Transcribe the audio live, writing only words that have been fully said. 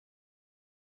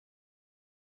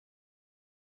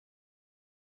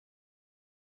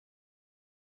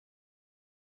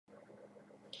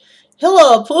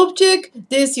Hello, Poopchick.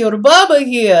 This your Baba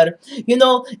here. You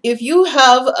know, if you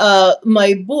have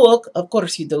my book, of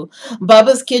course you do,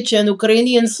 Baba's Kitchen,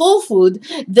 Ukrainian Soul Food,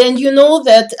 then you know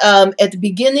that at the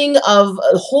beginning of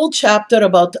a whole chapter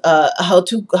about how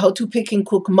to pick and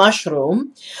cook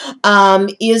mushroom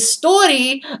is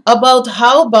story about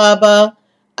how Baba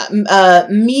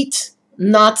meet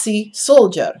Nazi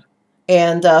soldier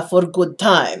and for good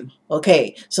time.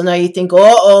 Okay, so now you think,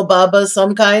 oh, Baba's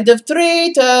some kind of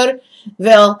traitor.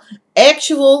 Well,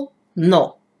 actual,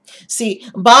 no. See,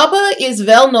 Baba is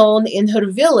well known in her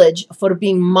village for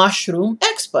being mushroom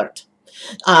expert.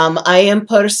 I am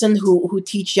person who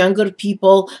teach younger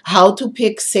people how to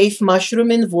pick safe mushroom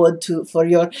in wood for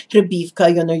your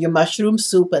hrybivka, your mushroom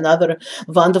soup, and other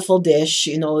wonderful dish.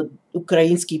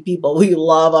 Ukrainsky people, we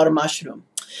love our mushroom.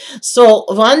 So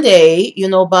one day,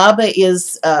 Baba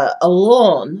is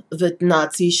alone with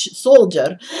Nazi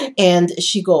soldier, and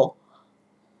she go,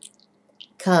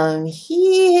 "Come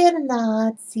here,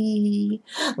 Nazi.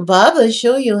 Baba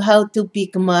show you how to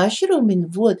pick mushroom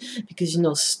in wood." Because,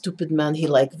 stupid man, he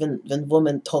like when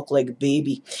women talk like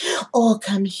baby. "Oh,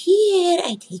 come here.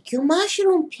 I take you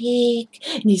mushroom pick."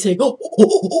 And he say,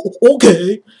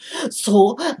 "Okay."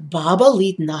 So Baba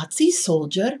lead Nazi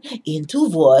soldier into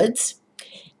woods,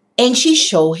 and she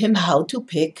show him how to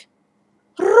pick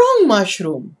wrong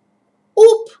mushroom.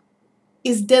 Oop,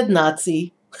 is dead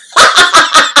Nazi.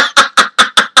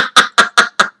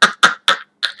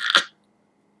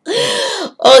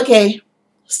 Okay,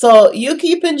 so you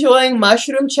keep enjoying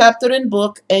mushroom chapter in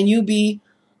book, and you be,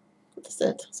 what is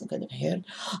that? Some kind of hair.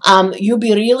 You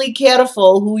be really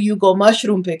careful who you go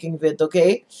mushroom picking with,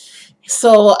 okay?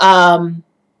 So,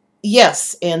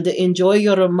 yes, and enjoy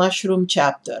your mushroom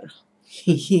chapter.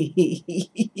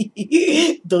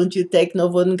 Don't you take no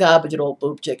wooden cabbage roll,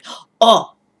 Poopchick.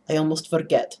 Oh, I almost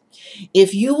forget.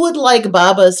 If you would like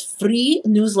Baba's free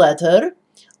newsletter,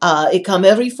 it come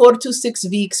every 4 to 6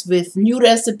 weeks with new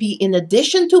recipe in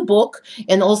addition to book,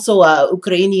 and also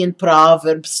Ukrainian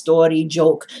proverb, story,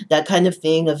 joke, that kind of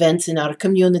thing, events in our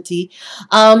community.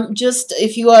 Just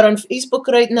if you are on Facebook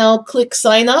right now, click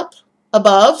sign up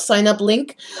above, sign up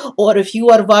link, or if you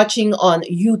are watching on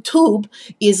YouTube,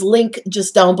 is link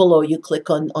just down below. You click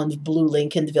on the blue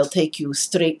link and it will take you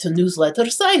straight to newsletter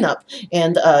sign up,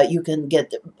 and you can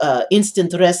get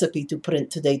instant recipe to print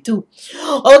today too.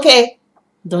 Okay,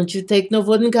 don't you take no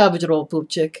wooden cabbage roll,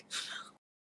 Poopchick.